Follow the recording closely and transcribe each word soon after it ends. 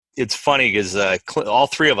it's funny because all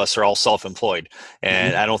three of us are all self-employed,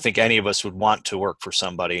 and I don't think any of us would want to work for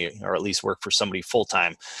somebody, or at least work for somebody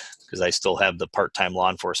full-time, because I still have the part-time law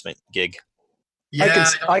enforcement gig. Yeah,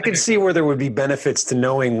 I can see where there would be benefits to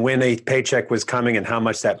knowing when a paycheck was coming and how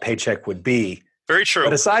much that paycheck would be. Very true.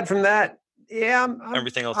 But aside from that,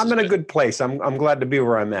 everything else. I'm in a good place. I'm glad to be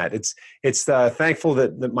where I'm at. It's thankful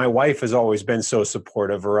that my wife has always been so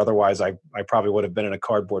supportive, or otherwise I probably would have been in a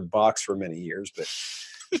cardboard box for many years. But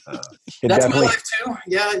that's my life too.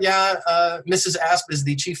 Yeah. Mrs. Asp is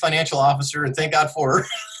the chief financial officer, and thank God for her.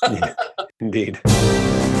 Yeah, indeed.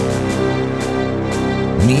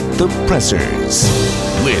 Meet the Pressers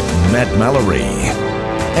with Matt Mallory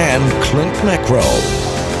and Clint Macro.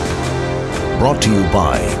 Brought to you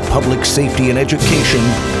by Public Safety and Education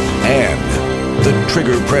and the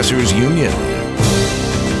Trigger Pressers Union.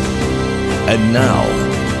 And now,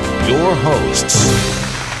 your hosts.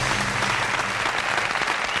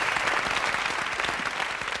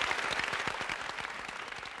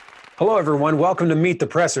 Hello, everyone. Welcome to Meet the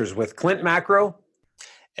Pressers with Clint Macro.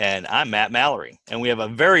 And I'm Matt Mallory. And we have a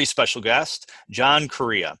very special guest, John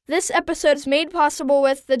Correia. This episode is made possible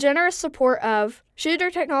with the generous support of Shooter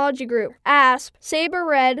Technology Group, ASP, Saber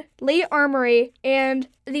Red, Lee Armory, and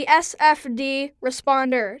the SFD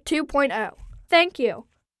Responder 2.0. Thank you.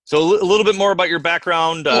 So a little bit more about your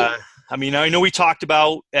background. I know we talked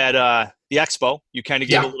about at the expo. You kind of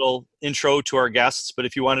gave a little intro to our guests, but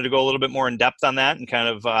if you wanted to go a little bit more in depth on that and kind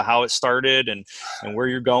of how it started and where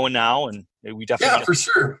you're going now, and we definitely. Yeah, for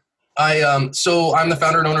sure. So I'm the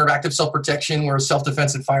founder and owner of Active Self Protection. We're a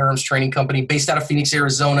self-defense and firearms training company based out of Phoenix,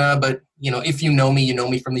 Arizona. But if you know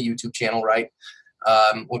me from the YouTube channel, right?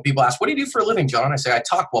 When people ask, "What do you do for a living, John?" I say, "I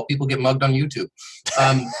talk while people get mugged on YouTube."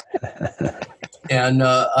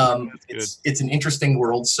 It's an interesting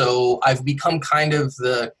world. So I've become kind of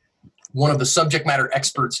one of the subject matter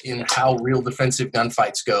experts in how real defensive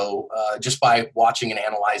gunfights go, just by watching and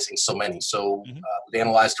analyzing so many. So we've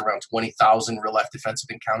analyzed around 20,000 real life defensive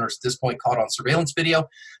encounters at this point, caught on surveillance video,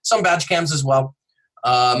 some badge cams as well.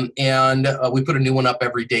 And we put a new one up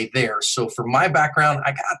every day there. So for my background,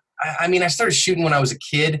 I started shooting when I was a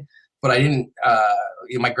kid, but I didn't,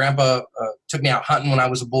 my grandpa took me out hunting when I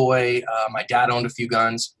was a boy. My dad owned a few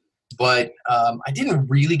guns. But I didn't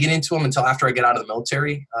really get into them until after I got out of the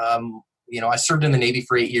military. I served in the Navy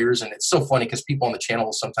for 8 years, and it's so funny because people on the channel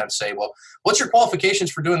will sometimes say, "Well, what's your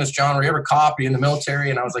qualifications for doing this, John? Were you ever a cop? Are you in the military?"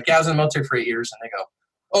 And I was like, "Yeah, I was in the military for 8 years." And they go,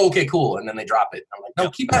 "Oh, okay, cool." And then they drop it. I'm like, "No,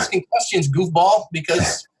 keep asking questions, goofball,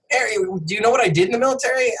 because do you know what I did in the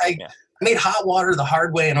military? I made hot water the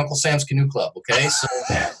hard way in Uncle Sam's Canoe Club, okay? So,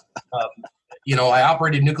 I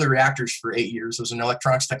operated nuclear reactors for 8 years. I was an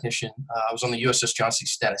electronics technician. I was on the USS John C.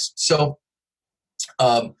 Stennis. So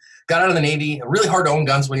got out of the Navy. Really hard to own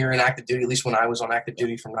guns when you're in active duty, at least when I was on active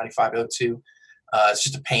duty from 95 to 02. It's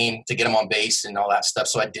just a pain to get them on base and all that stuff,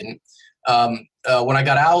 so I didn't. When I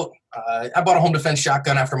got out, I bought a home defense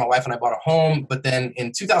shotgun after my wife and I bought a home. But then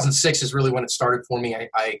in 2006 is really when it started for me.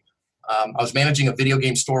 I was managing a video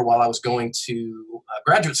game store while I was going to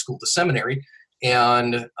graduate school, to seminary,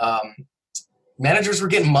 and managers were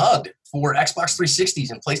getting mugged for Xbox 360s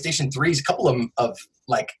and PlayStation 3s, a couple of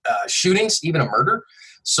shootings, even a murder.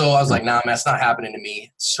 So I was like, nah, man, that's not happening to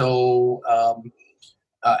me. So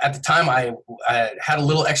at the time, I had a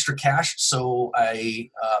little extra cash, so I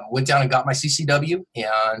went down and got my CCW.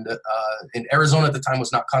 And in Arizona at the time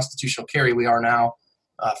was not constitutional carry. We are now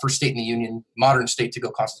first state in the union, modern state to go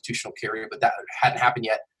constitutional carry, but that hadn't happened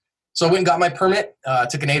yet. So I went and got my permit,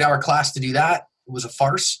 took an 8-hour class to do that. It was a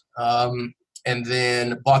farce. And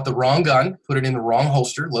then bought the wrong gun, put it in the wrong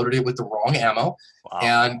holster, loaded it with the wrong ammo,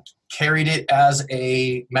 and carried it as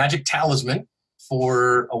a magic talisman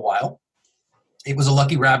for a while. It was a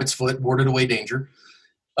lucky rabbit's foot, warded away danger.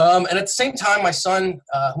 And at the same time, my son,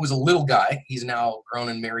 who was a little guy, he's now grown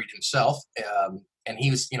and married himself, and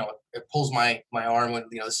he was, it pulls my arm when,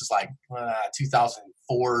 this is like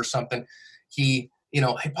 2004 or something. He,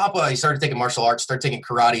 hey, Papa, he started taking martial arts, started taking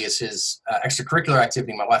karate as his extracurricular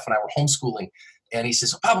activity. My wife and I were homeschooling. And he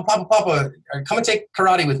says, Papa, come and take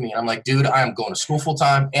karate with me. And I'm like, dude, I am going to school full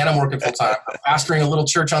time and I'm working full time. I'm pastoring a little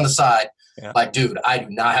church on the side. Yeah. Like, dude, I do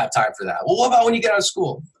not have time for that. Well, what about when you get out of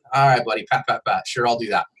school? All right, buddy, pat. Sure, I'll do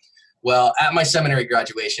that. Well, at my seminary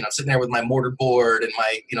graduation, I'm sitting there with my mortar board and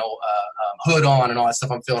my, hood on and all that stuff.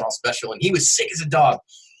 I'm feeling all special. And he was sick as a dog.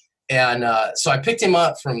 And so I picked him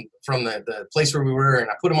up from the place where we were, and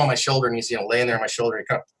I put him on my shoulder, and he's laying there on my shoulder. He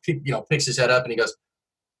kind of picks his head up, and he goes,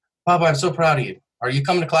 "Papa, I'm so proud of you. Are you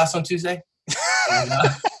coming to class on Tuesday?" And,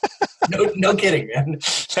 No kidding, man.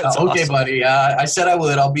 Okay, awesome. buddy. I said I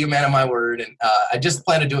would. I'll be a man of my word. And I just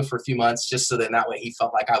plan to do it for a few months just so that way he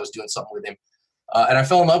felt like I was doing something with him. And I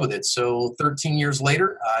fell in love with it. So 13 years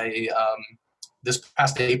later, this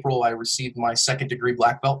past April, I received my second degree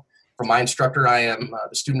black belt from my instructor. I am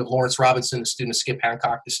the student of Lawrence Robinson, the student of Skip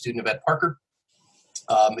Hancock, the student of Ed Parker.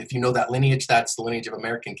 If you know that lineage, that's the lineage of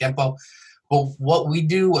American Kempo. But what we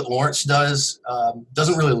do, what Lawrence does,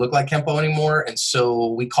 doesn't really look like Kempo anymore. And so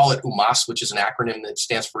we call it UMAS, which is an acronym that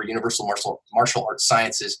stands for Universal Martial Arts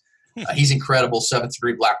Sciences. He's incredible, 7th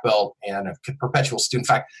degree black belt and a perpetual student.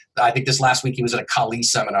 In fact, I think this last week he was at a Kali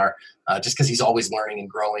seminar just because he's always learning and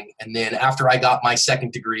growing. And then after I got my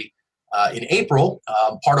second degree in April,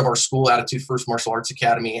 part of our school, Attitude First Martial Arts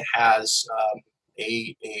Academy, has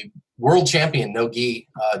a world champion no-gi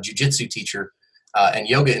jiu-jitsu teacher and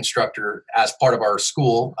yoga instructor as part of our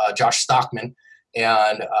school, Josh Stockman.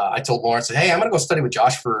 And I told Lawrence, hey, I'm going to go study with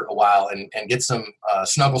Josh for a while and get some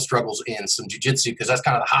snuggle struggles in, some jiu-jitsu, because that's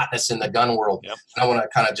kind of the hotness in the gun world. Yep. And I want to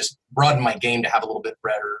kind of just broaden my game to have a little bit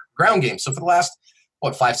better ground game. So for the last,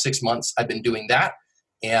 5-6 months, I've been doing that.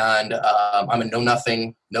 And I'm a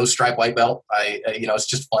know-nothing, no-stripe white belt. It's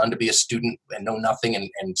just fun to be a student and know nothing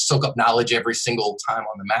and soak up knowledge every single time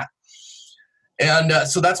on the mat. And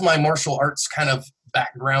so that's my martial arts kind of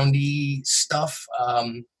backgroundy stuff.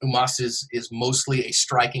 UMAS is mostly a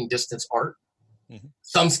striking distance art. Mm-hmm.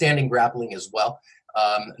 Some standing grappling as well.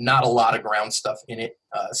 Not a lot of ground stuff in it.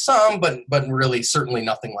 Some, but really certainly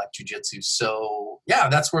nothing like jiu-jitsu. So yeah,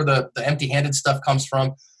 that's where the empty-handed stuff comes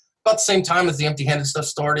from. About the same time as the empty-handed stuff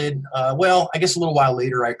started, I guess a little while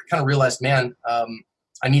later, I kind of realized, man,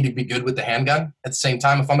 I need to be good with the handgun. At the same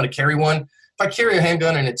time, if I'm going to carry one, if I carry a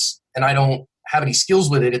handgun and I don't have any skills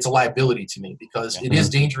with it, it's a liability to me because it is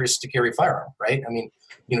dangerous to carry a firearm, right? I mean,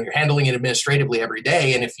 you're handling it administratively every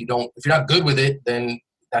day, and if you're not good with it, then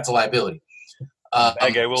that's a liability.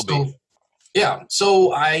 Bad guy will be. Yeah.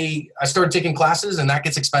 So I started taking classes, and that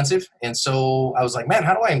gets expensive. And so I was like, man,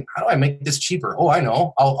 how do I make this cheaper? Oh, I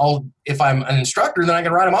know. I'll if I'm an instructor, then I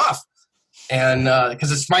can write them off. And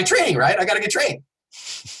because it's my training, right? I got to get trained.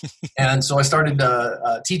 And so I started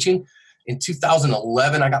teaching. In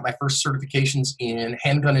 2011, I got my first certifications in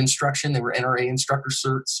handgun instruction. They were NRA instructor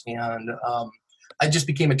certs. And I just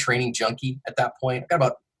became a training junkie at that point. I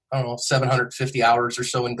got about, 750 hours or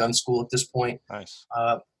so in gun school at this point. Nice.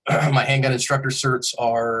 My handgun instructor certs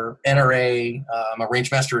are NRA. I'm a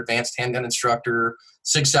Rangemaster Advanced Handgun Instructor,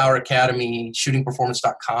 6 Sauer Academy,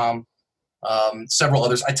 shootingperformance.com, several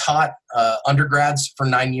others. I taught undergrads for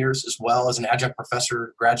 9 years as well as an adjunct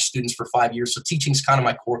professor, grad students for 5 years. So teaching is kind of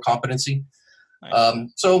my core competency.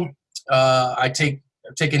 Nice. I've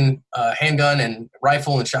taken handgun and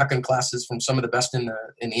rifle and shotgun classes from some of the best in the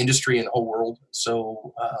industry in the whole world.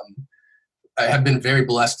 So I have been very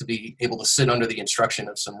blessed to be able to sit under the instruction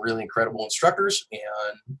of some really incredible instructors.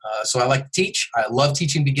 And so I like to teach. I love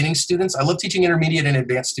teaching beginning students. I love teaching intermediate and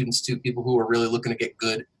advanced students too, people who are really looking to get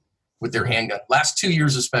good with their handgun. Last 2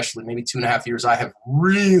 years especially, maybe 2.5 years, I have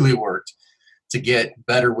really worked to get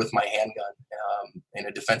better with my handgun in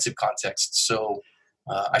a defensive context. So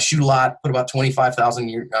I shoot a lot, put about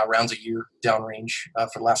 25,000 rounds a year downrange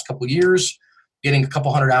for the last couple of years, getting a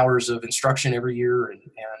couple hundred hours of instruction every year. And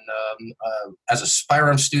as a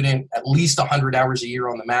firearm student, at least 100 hours a year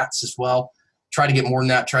on the mats as well. Try to get more than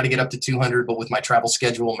that, try to get up to 200, but with my travel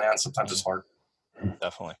schedule, man, sometimes it's hard.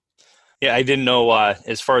 Definitely. Yeah, I didn't know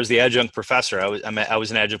as far as the adjunct professor, I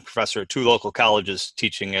was an adjunct professor at 2 local colleges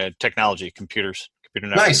teaching technology, computer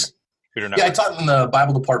network. Nice. Yeah, I taught in the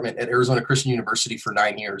Bible department at Arizona Christian University for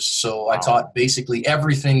 9 years. So I taught basically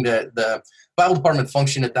everything that the Bible department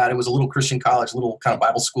functioned at that. It was a little Christian college, a little kind of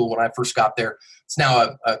Bible school when I first got there. It's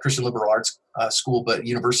now a Christian liberal arts school, but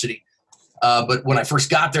university. But when I first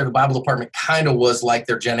got there, the Bible department kind of was like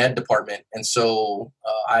their gen ed department. And so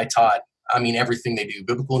I taught, everything they do,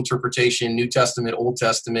 biblical interpretation, New Testament, Old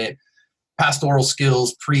Testament, pastoral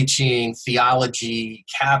skills, preaching, theology,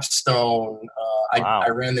 capstone. I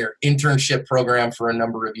ran their internship program for a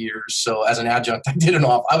number of years. So as an adjunct, I did it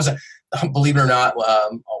off. I was, believe it or not,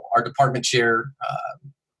 our department chair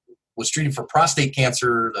was treated for prostate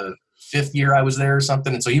cancer the 5th year I was there or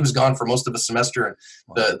something. And so he was gone for most of the semester. And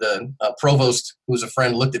the provost, who was a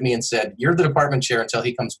friend, looked at me and said, "You're the department chair until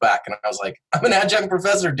he comes back." And I was like, "I'm an adjunct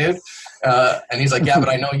professor, dude." And he's like, "Yeah, but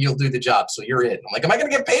I know you'll do the job. So you're it." I'm like, "Am I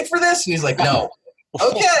going to get paid for this?" And he's like, "No."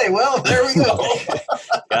 Okay, well, there we go.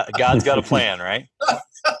 God's got a plan, right?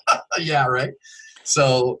 Yeah, right.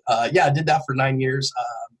 So, I did that for 9 years.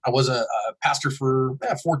 I was a pastor for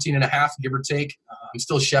 14 and a half, give or take. I'm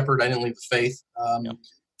still a shepherd. I didn't leave the faith.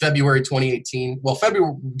 February 2018. Well,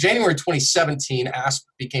 January 2017, ASP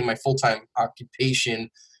became my full-time occupation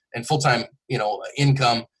and full-time,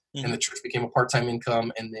 income, and the church became a part-time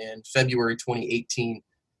income. And then February 2018,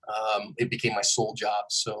 it became my sole job.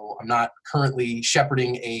 So I'm not currently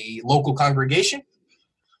shepherding a local congregation.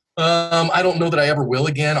 I don't know that I ever will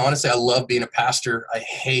again. Honestly, I love being a pastor. I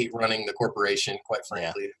hate running the corporation, quite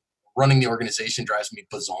frankly. Yeah. Running the organization drives me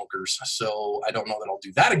bazonkers. So I don't know that I'll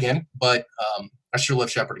do that again, but I sure love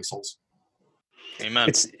shepherding souls. Amen.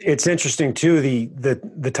 It's interesting too,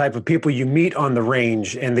 the type of people you meet on the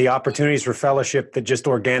range and the opportunities for fellowship that just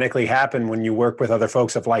organically happen when you work with other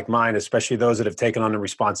folks of like mind, especially those that have taken on the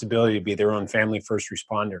responsibility to be their own family first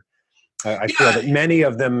responder. I feel that many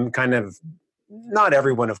of them kind of, not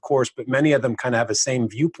everyone of course, but many of them kind of have the same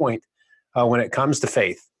viewpoint when it comes to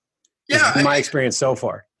faith. Yeah, in my experience so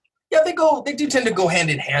far. Yeah, they do tend to go hand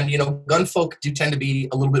in hand. Gun folk do tend to be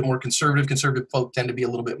a little bit more conservative. Conservative folk tend to be a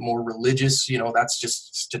little bit more religious. That's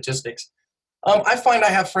just statistics. I find I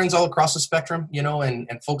have friends all across the spectrum,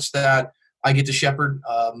 and folks that I get to shepherd.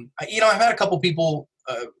 I've had a couple people,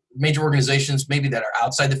 major organizations maybe that are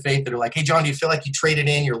outside the faith that are like, hey, John, do you feel like you traded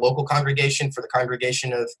in your local congregation for the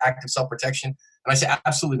congregation of active self-protection? And I say,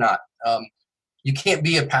 absolutely not. You can't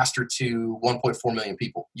be a pastor to 1.4 million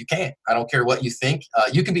people. You can't. I don't care what you think.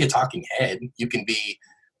 You can be a talking head. You can be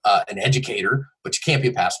an educator, but you can't be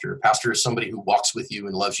a pastor. A pastor is somebody who walks with you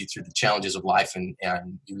and loves you through the challenges of life and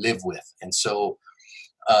you live with. And so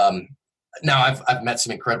now I've met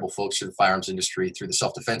some incredible folks through the firearms industry, through the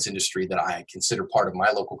self-defense industry that I consider part of my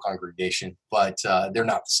local congregation, but they're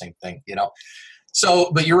not the same thing,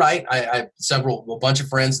 So, but you're right. I have a bunch of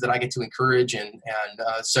friends that I get to encourage and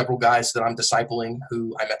several guys that I'm discipling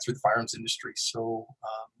who I met through the firearms industry. So,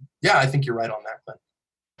 I think you're right on that, Clint.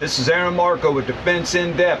 This is Aaron Marco with Defense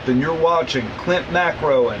In Depth, and you're watching Clint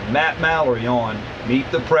Macro and Matt Mallory on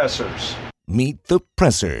Meet the Pressers. Meet the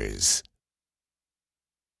Pressers.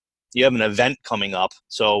 You have an event coming up,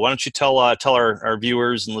 so why don't you tell our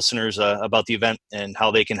viewers and listeners about the event and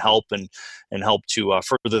how they can help and help to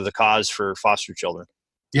further the cause for foster children.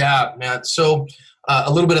 Yeah, man. So a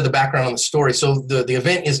little bit of the background on the story. So the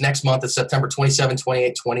event is next month. It's September 27,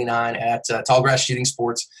 28, 29 at Tallgrass Shooting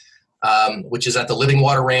Sports, which is at the Living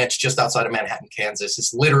Water Ranch just outside of Manhattan, Kansas.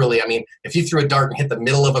 It's literally, if you threw a dart and hit the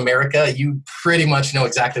middle of America, you pretty much know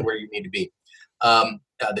exactly where you need to be.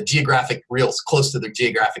 The geographic, real close to the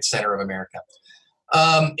geographic center of America.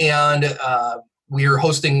 We're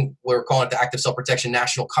hosting, we're calling it the Active Self-Protection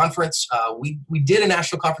National Conference. We did a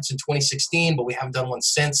national conference in 2016, but we haven't done one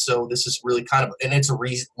since. So this is really and it's a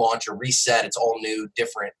relaunch, a reset. It's all new,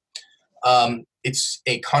 different. It's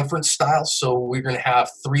a conference style. So we're going to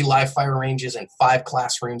have 3 live fire ranges and 5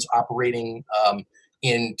 classrooms operating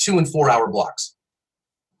in 2 and 4 hour blocks.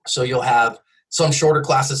 So you'll have some shorter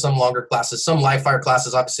classes, some longer classes, some live fire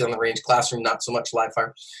classes, obviously on the range classroom, not so much live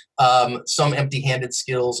fire, some empty-handed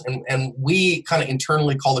skills. And we kind of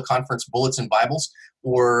internally call the conference Bullets and Bibles,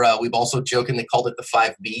 or we've also jokingly called it the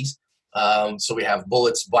 5 Bs. So we have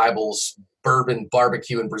bullets, Bibles, bourbon,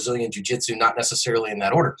 barbecue, and Brazilian Jiu-Jitsu, not necessarily in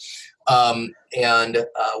that order.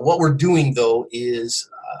 What we're doing, though, is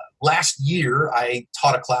last year I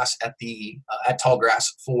taught a class at Tallgrass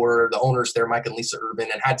for the owners there, Mike and Lisa Urban,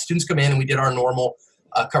 and had students come in and we did our normal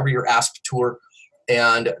Cover Your ASP tour.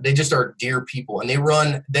 And they just are dear people. And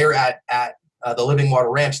they're at the Living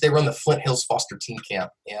Water Ranch. They run the Flint Hills Foster Teen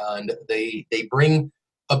Camp. And they bring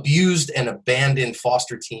abused and abandoned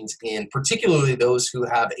foster teens in, particularly those who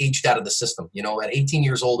have aged out of the system. At 18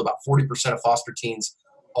 years old, about 40% of foster teens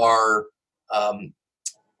are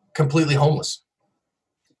completely homeless.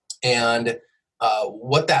 And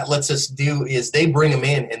what that lets us do is they bring them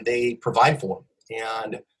in and they provide for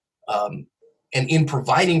them. And in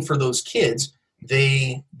providing for those kids,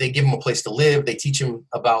 they give them a place to live. They teach them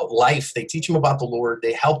about life. They teach them about the Lord.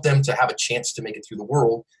 They help them to have a chance to make it through the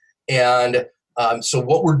world. And so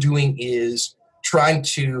what we're doing is trying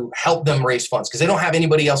to help them raise funds because they don't have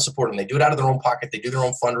anybody else supporting them. They do it out of their own pocket. They do their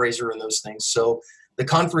own fundraiser and those things. So the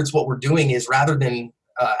conference, what we're doing is rather than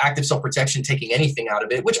active self-protection taking anything out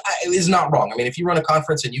of it, which is not wrong. If you run a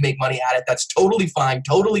conference and you make money at it, that's totally fine,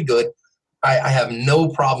 totally good. I have no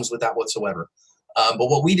problems with that whatsoever. But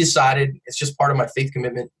what we decided, it's just part of my faith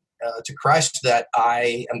commitment to Christ that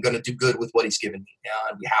I am going to do good with what he's given me,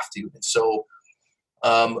 and we have to. And so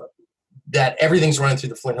that everything's running through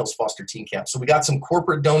the Flint Hills Foster Teen Camp. So we got some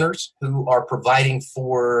corporate donors who are providing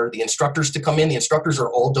for the instructors to come in. The instructors are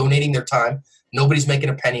all donating their time. Nobody's making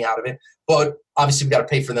a penny out of it. But obviously, we've got to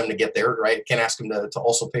pay for them to get there, right? Can't ask them to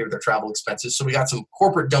also pay for their travel expenses. So we got some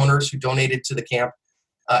corporate donors who donated to the camp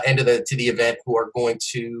and to the event who are going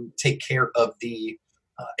to take care of the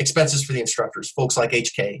expenses for the instructors. Folks like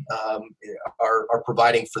HK are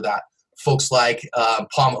providing for that. Folks like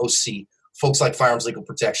POM OC, folks like Firearms Legal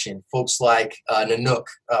Protection, folks like Nanook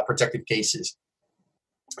Protective Cases.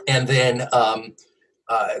 And then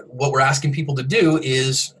what we're asking people to do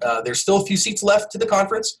is there's still a few seats left to the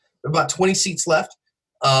conference. There are about 20 seats left.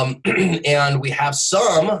 And we have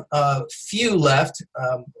some few left,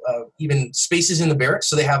 even spaces in the barracks.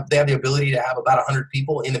 So they have the ability to have about 100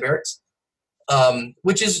 people in the barracks,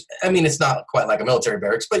 which is, I mean, it's not quite like a military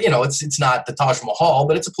barracks, but it's not the Taj Mahal,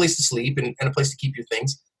 but it's a place to sleep and a place to keep your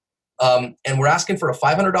things. And we're asking for a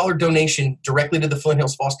 $500 donation directly to the Flint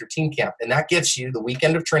Hills Foster Teen Camp. And that gets you the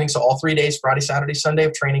weekend of training. So all 3 days, Friday, Saturday, Sunday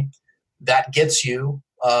of training. That gets you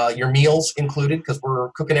your meals included, because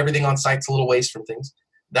we're cooking everything on site. It's a little ways from things.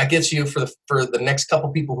 That gets you for the next couple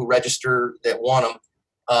people who register that want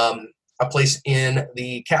them, a place in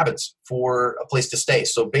the cabins for a place to stay.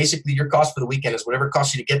 So basically your cost for the weekend is whatever it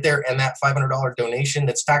costs you to get there and that $500 donation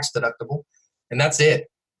that's tax deductible. And that's it.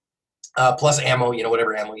 Plus ammo,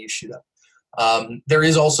 whatever ammo you shoot up. There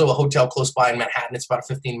is also a hotel close by in Manhattan. It's about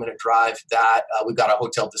a 15-minute drive that we've got a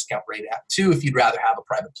hotel discount rate at too, if you'd rather have a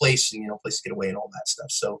private place and, place to get away and all that stuff.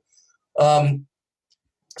 So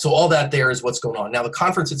all that there is what's going on. Now the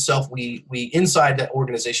conference itself, we inside that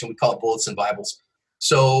organization, we call it Bullets and Bibles.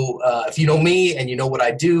 So if you know me and you know what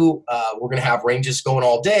I do, we're going to have ranges going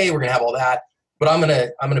all day. We're going to have all that. But I'm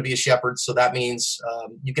gonna be a shepherd, so that means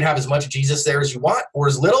you can have as much Jesus there as you want, or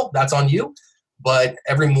as little. That's on you. But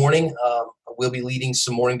every morning we'll be leading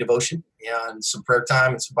some morning devotion and some prayer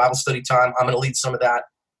time and some Bible study time. I'm gonna lead some of that.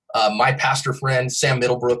 My pastor friend Sam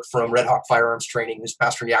Middlebrook from Red Hawk Firearms Training, who's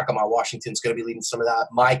pastor in Yakima, Washington, is going to be leading some of that.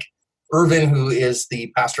 Mike Irvin, who is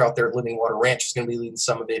the pastor out there at Living Water Ranch, is going to be leading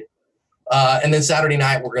some of it. And then Saturday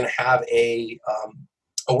night we're going to have a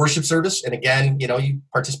worship service. And again, you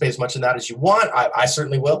participate as much in that as you want. I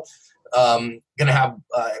certainly will. Going to have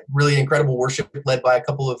really incredible worship led by a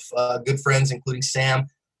couple of good friends, including Sam,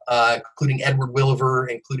 including Edward Williver,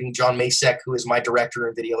 including John Masek, who is my director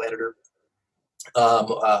and video editor. I'm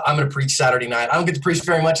going to preach Saturday night. I don't get to preach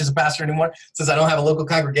very much as a pastor anymore since I don't have a local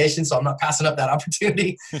congregation, so I'm not passing up that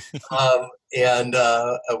opportunity. And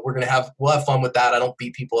we'll have fun with that. I don't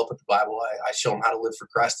beat people up with the Bible. I show them how to live for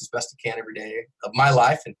Christ as best I can every day of my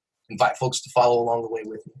life and invite folks to follow along the way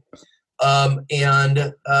with me.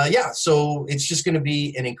 So it's just going to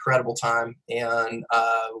be an incredible time. And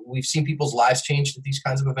we've seen people's lives changed at these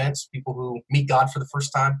kinds of events, people who meet God for the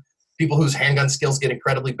first time, people whose handgun skills get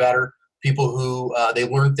incredibly better, people who they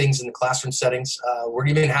learn things in the classroom settings. We're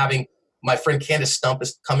even having my friend Candace Stump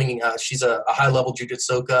is coming. She's a high-level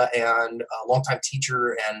jiu-jitsuka and a longtime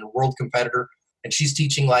teacher and world competitor. And she's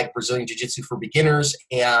teaching like Brazilian jiu-jitsu for beginners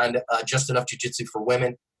and just enough jiu-jitsu for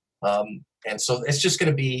women. And so it's just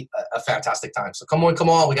going to be a fantastic time. So come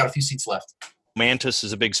on. We got a few seats left. Mantis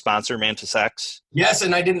is a big sponsor, Mantis X. Yes,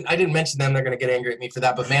 and I didn't mention them. They're going to get angry at me for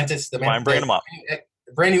that. But Mantis, I'm bringing them up.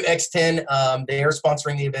 Brand new X10. They are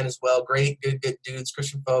sponsoring the event as well. Great, good dudes,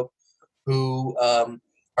 Christian folk who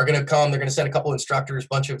are going to come. They're going to send a couple instructors, a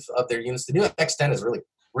bunch of their units. The new X10 is really,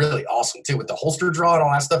 really awesome too, with the holster draw and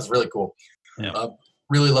all that stuff. Is really cool. Yeah.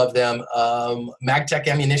 Really love them. MagTech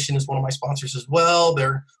Ammunition is one of my sponsors as well.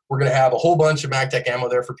 We're going to have a whole bunch of MagTech ammo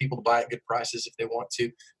there for people to buy at good prices if they want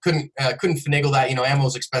to. Couldn't finagle that. Ammo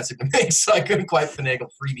is expensive to make, so I couldn't quite finagle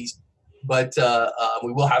freebies. But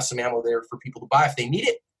we will have some ammo there for people to buy if they need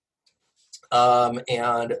it.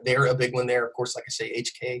 And they're a big one there. Of course, like I say,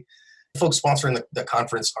 HK. Folks sponsoring the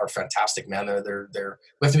conference are fantastic, man. We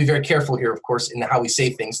have to be very careful here, of course, in how we say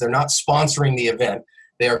things. They're not sponsoring the event.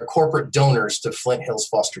 They are corporate donors to Flint Hills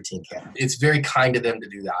Foster Teen Camp. It's very kind of them to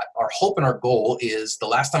do that. Our hope and our goal is, the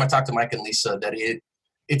last time I talked to Mike and Lisa, that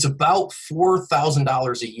it's about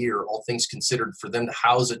 $4,000 a year, all things considered, for them to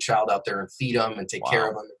house a child out there and feed them and take care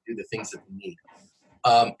of them and do the things that they need.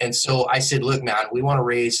 And so I said, look, man, we want to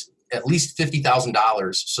raise at least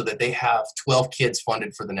 $50,000 so that they have 12 kids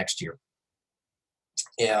funded for the next year.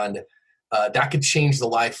 And that could change the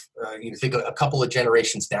life. You think a couple of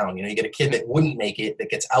generations down. You get a kid that wouldn't make it, that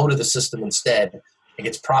gets out of the system instead, and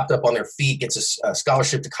gets propped up on their feet, gets a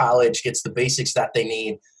scholarship to college, gets the basics that they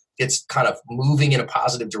need, gets kind of moving in a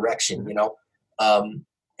positive direction,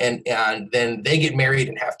 and then they get married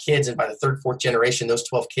and have kids, and by the third, fourth generation, those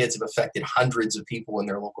 12 kids have affected hundreds of people in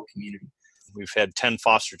their local community. We've had 10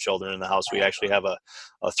 foster children in the house. We actually have a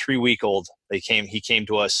 3-week-old. He came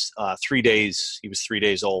to us 3 days. He was 3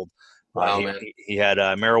 days old. Wow, he had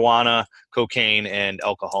marijuana, cocaine, and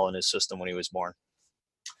alcohol in his system when he was born.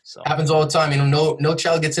 So happens all the time. You know, no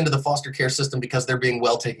child gets into the foster care system because they're being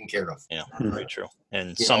well taken care of. yeah, very true.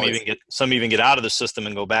 And You some know, even get out of the system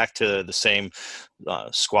and go back to the same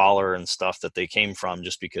squalor and stuff that they came from,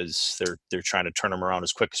 just because they're trying to turn them around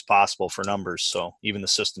as quick as possible for numbers. So even the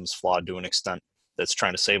system's flawed to an extent that's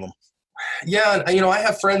trying to save them. Yeah, and, you know, I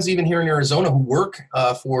have friends even here in Arizona who work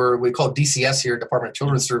for what we call DCS here, Department of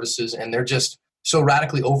Children's Services, and they're just so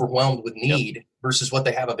radically overwhelmed with need versus what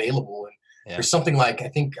they have available. And there's something like, I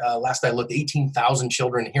think last I looked, 18,000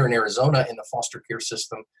 children here in Arizona in the foster care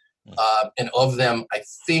system. And of them, I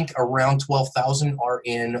think around 12,000 are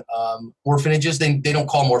in orphanages. They don't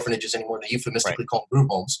call them orphanages anymore. They euphemistically call them group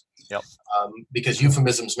homes. Yep. Because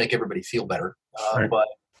euphemisms make everybody feel better. But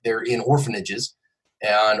they're in orphanages,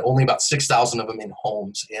 and only about 6,000 of them in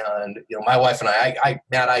homes. And, you know, my wife and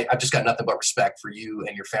Matt, I've just got nothing but respect for you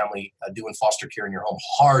and your family doing foster care in your home.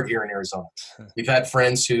 Hard here in Arizona. We've had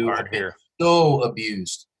friends who have been so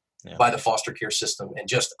abused by the foster care system and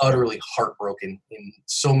just utterly heartbroken in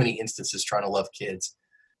so many instances trying to love kids.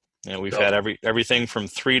 Yeah, we've had everything from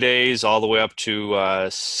 3 days all the way up to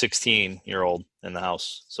 16-year-old in the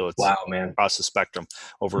house. So it's across the spectrum.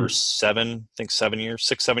 Over 7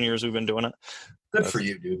 years we've been doing it. Good for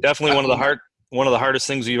you, dude. Definitely one of the hardest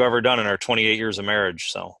things we've ever done in our 28 years of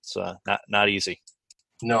marriage. So it's not easy.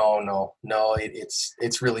 No,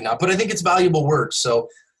 it's really not. But I think it's valuable work. So,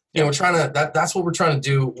 you know, that's what we're trying to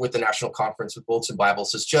do with the National Conference with Bullets and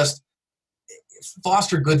Bibles, is just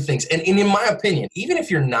foster good things. And in my opinion, even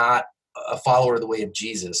if you're not a follower of the way of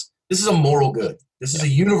Jesus, this is a moral good. This is a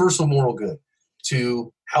universal moral good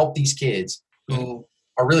to help these kids who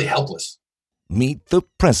are really helpless. Meet the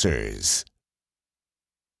Pressers.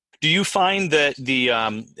 Do you find that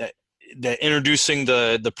that introducing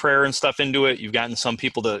the prayer and stuff into it, you've gotten some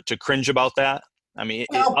people to cringe about that? I mean,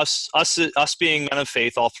 us being men of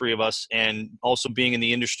faith, all three of us, and also being in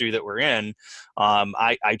the industry that we're in,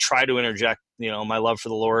 I try to interject, you know, my love for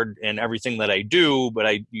the Lord in everything that I do, but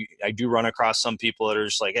I do run across some people that are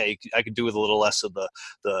just like, hey, I could do with a little less of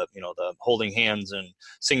the holding hands and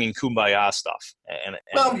singing Kumbaya stuff.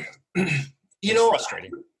 And you know,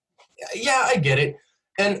 frustrating. Yeah, I get it.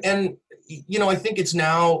 And you know, I think it's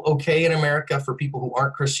now okay in America for people who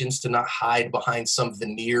aren't Christians to not hide behind some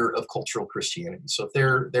veneer of cultural Christianity. So if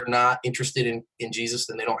they're not interested in Jesus,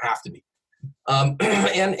 then they don't have to be.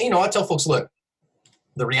 And you know, I tell folks, look,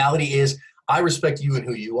 the reality is I respect you and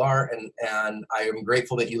who you are, and I am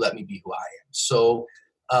grateful that you let me be who I am. So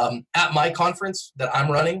at my conference that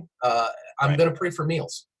I'm running, I'm going to pray for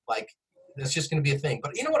meals. Like, that's just going to be a thing.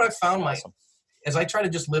 But you know what I've found, as I try to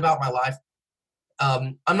just live out my life,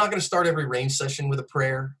 I'm not going to start every range session with a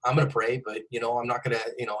prayer. I'm going to pray, but, you know, I'm not going to,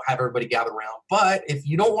 you know, have everybody gather around. But if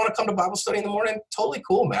you don't want to come to Bible study in the morning, totally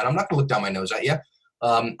cool, man. I'm not going to look down my nose at you.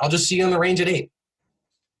 I'll just see you on the range at 8.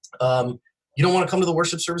 You don't want to come to the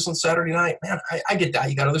worship service on Saturday night, man, I get that.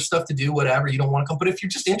 You got other stuff to do, whatever. You don't want to come. But if you're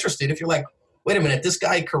just interested, if you're like, wait a minute, this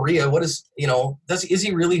guy Korea, what is, you know, is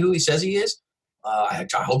he really who he says he is? I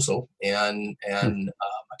hope so. And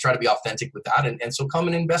I try to be authentic with that. And so come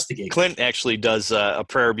and investigate. Clint actually does a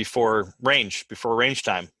prayer before range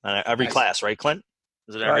time, every class, right, Clint?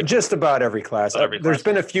 Is it just about every class. There's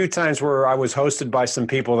been a few times where I was hosted by some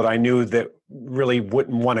people that I knew that really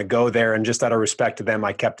wouldn't want to go there, and just out of respect to them,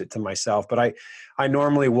 I kept it to myself. But I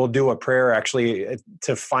normally will do a prayer actually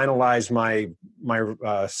to finalize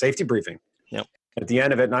my safety briefing. Yep. At the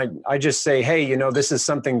end of it, and I just say, hey, you know, this is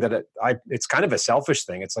something that it's kind of a selfish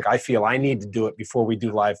thing. It's like I feel I need to do it before we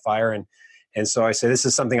do live fire, and so I say this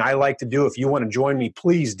is something I like to do. If you want to join me,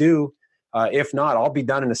 please do. If not, I'll be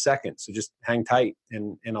done in a second. So just hang tight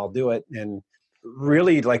and I'll do it. And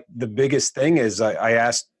really, like, the biggest thing is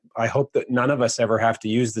I hope that none of us ever have to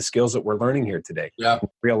use the skills that we're learning here today in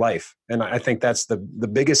real life. And I think that's the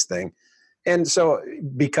biggest thing. And so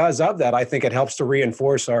because of that, I think it helps to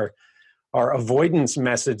reinforce our avoidance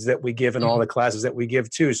message that we give in all the classes that we give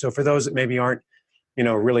too. So for those that maybe aren't, you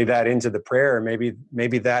know, really that into the prayer,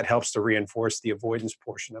 maybe that helps to reinforce the avoidance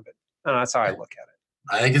portion of it. And that's how I look at it.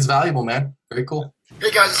 I think it's valuable, man. Very cool. Hey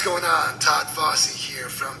guys, what's going on? Todd Fossey here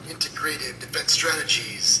from Integrated Defense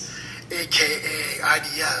Strategies, aka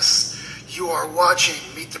IDS. You are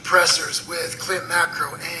watching Meet the Pressers with Clint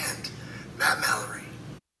Macro and Matt Mallory.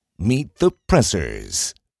 Meet the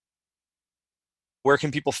Pressers. Where can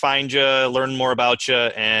people find you, learn more about you,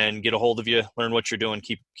 and get a hold of you, learn what you're doing,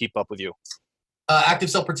 keep up with you? Active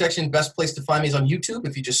Self-Protection, best place to find me is on YouTube.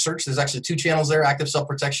 If you just search, there's actually 2 channels there, Active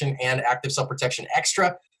Self-Protection and Active Self-Protection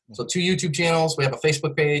Extra. So 2 YouTube channels. We have a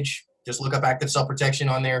Facebook page. Just look up Active Self-Protection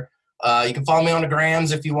on there. You can follow me on the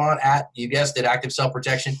grams if you want at, you guessed it, Active Cell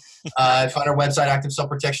Protection. Find our website,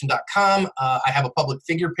 activecellprotection.com. I have a public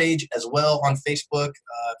figure page as well on Facebook.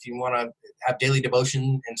 If you want to have daily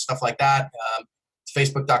devotion and stuff like that, it's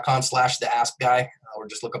facebook.com/the Ask Guy, or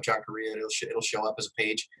just look up John Correa. It'll show up as a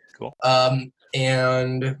page. Cool.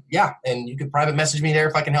 And you can private message me there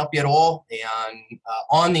if I can help you at all. And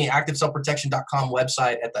on the activecellprotection.com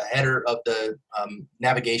website, at the header of the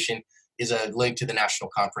navigation, is a link to the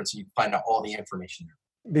national conference, and you can find out all the information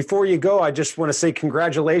there. Before you go, I just want to say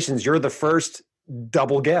congratulations. You're the first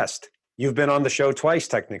double guest. You've been on the show twice,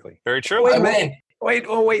 technically. Very true.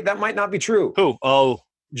 Wait, that might not be true. Who? Oh,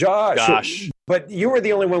 Josh. But you were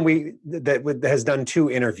the only one that has done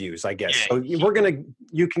 2 interviews, I guess. So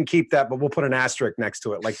you can keep that, but we'll put an asterisk next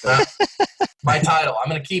to it, like the my title. I'm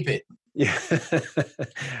going to keep it. Yeah.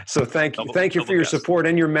 So thank you for your support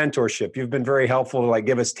and your mentorship. You've been very helpful to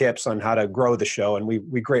give us tips on how to grow the show, and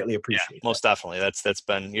we greatly appreciate it. Most definitely. That's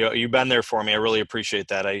been, you've been there for me. I really appreciate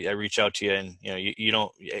that. I reach out to you, and you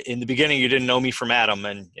don't, in the beginning you didn't know me from Adam,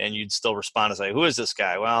 and you'd still respond and say, who is this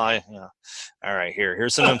guy? Well, all right,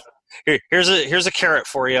 here's a carrot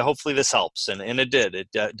for you. Hopefully this helps. And it did.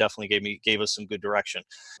 It definitely gave us some good direction.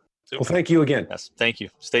 Well, thank you again. Yes. Thank you.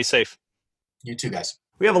 Stay safe. You too, guys.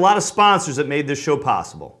 We have a lot of sponsors that made this show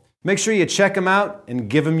possible. Make sure you check them out and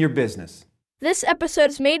give them your business. This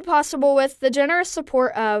episode is made possible with the generous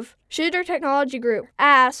support of Shooter Technology Group,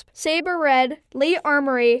 ASP, Saber Red, Lee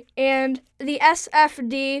Armory, and the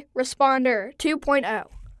SFD Responder 2.0.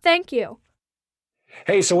 Thank you.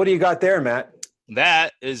 Hey, so what do you got there, Matt?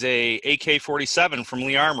 That is a AK-47 from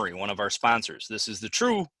Lee Armory, one of our sponsors. This is the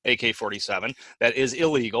true AK-47 that is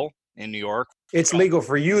illegal in New York. It's legal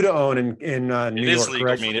for you to own in New York, It is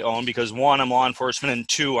legal for me to own because 1, I'm law enforcement, and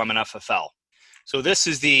 2, I'm an FFL. So this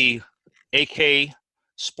is the AK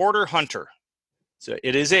Sporter Hunter. So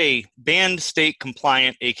it is a banned state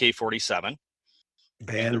compliant AK-47.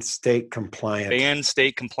 Banned state compliant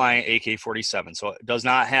AK-47. So it does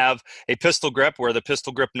not have a pistol grip where the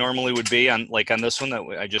pistol grip normally would be on this one that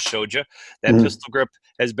I just showed you. That pistol grip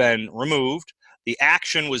has been removed. The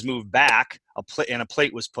action was moved back, and a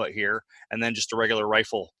plate was put here, and then just a regular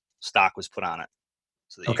rifle stock was put on it.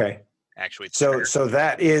 So okay. Actually, so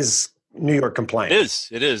that is New York compliant.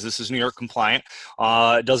 It is. This is New York compliant.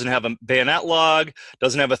 It doesn't have a bayonet lug.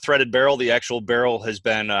 Doesn't have a threaded barrel. The actual barrel has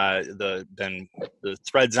been the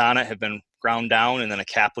threads on it have been ground down, and then a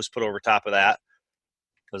cap was put over top of that.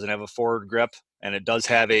 Doesn't have a forward grip, and it does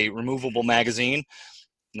have a removable magazine.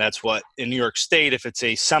 And that's what, in New York State, if it's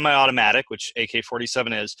a semi-automatic, which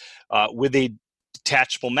AK-47 is, with a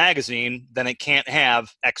detachable magazine, then it can't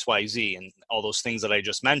have XYZ and all those things that I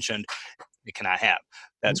just mentioned, it cannot have.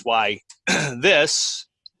 That's why this,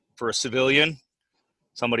 for a civilian,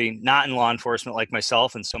 somebody not in law enforcement like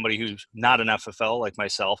myself, and somebody who's not an FFL like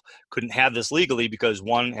myself, couldn't have this legally because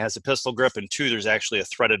 1, it has a pistol grip, and 2, there's actually a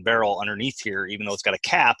threaded barrel underneath here. Even though it's got a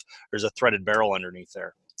cap, there's a threaded barrel underneath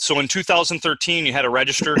there. So in 2013, you had to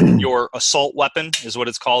register your assault weapon, is what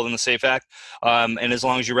it's called in the SAFE Act. And as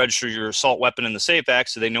long as you register your assault weapon in the SAFE Act,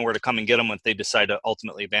 so they know where to come and get them if they decide to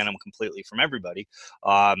ultimately ban them completely from everybody,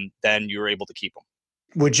 then you're able to keep them.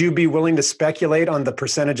 Would you be willing to speculate on the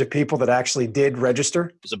percentage of people that actually did register?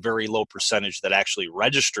 It was a very low percentage that actually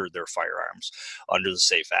registered their firearms under the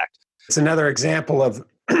SAFE Act. It's another example of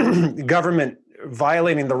government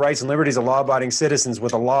violating the rights and liberties of law-abiding citizens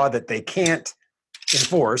with a law that they can't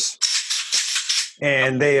enforce,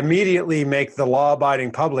 and they immediately make the law-abiding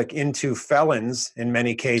public into felons in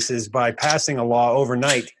many cases by passing a law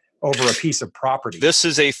overnight over a piece of property. This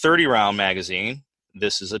is a 30-round magazine.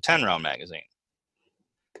 This is a 10-round magazine.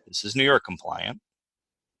 This is New York compliant.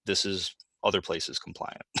 This is other places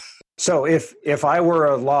compliant. So if I were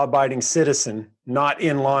a law-abiding citizen, not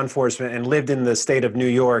in law enforcement, and lived in the state of New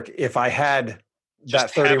York, if I had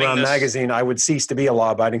that 30-round magazine, I would cease to be a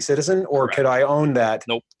law-abiding citizen, or Correct. Could I own that?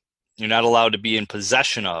 Nope. You're not allowed to be in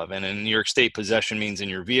possession of. And in New York State, possession means in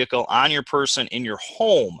your vehicle, on your person, in your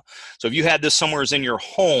home. So if you had this somewhere in your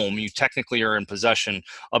home, you technically are in possession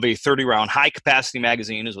of a 30-round high-capacity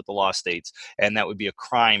magazine, is what the law states. And that would be a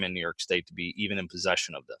crime in New York State to be even in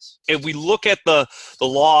possession of this. If we look at the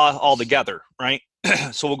law altogether, right?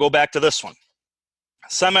 So we'll go back to this one.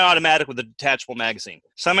 Semi-automatic with a detachable magazine.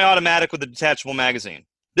 Semi-automatic with a detachable magazine.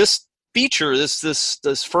 This feature,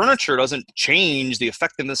 this furniture doesn't change the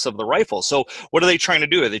effectiveness of the rifle. So what are they trying to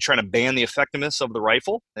do? Are they trying to ban the effectiveness of the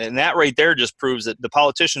rifle? And that right there just proves that the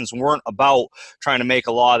politicians weren't about trying to make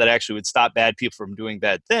a law that actually would stop bad people from doing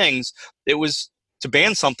bad things. It was to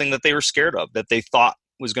ban something that they were scared of, that they thought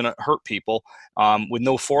was going to hurt people, with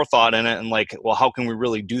no forethought in it. And well, how can we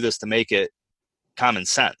really do this to make it common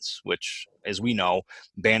sense, which, as we know,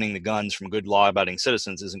 banning the guns from good law-abiding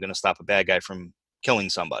citizens isn't going to stop a bad guy from killing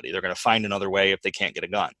somebody. They're going to find another way if they can't get a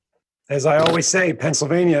gun. As I always say,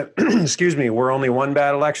 Pennsylvania, excuse me, we're only one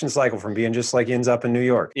bad election cycle from being just like ends up in New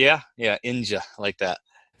York. Yeah, Inja, like that.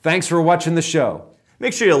 Thanks for watching the show.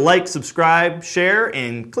 Make sure you like, subscribe, share,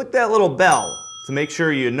 and click that little bell to make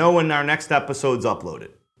sure you know when our next episode's uploaded.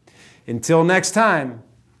 Until next time,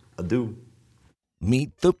 adieu.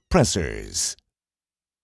 Meet the Pressers.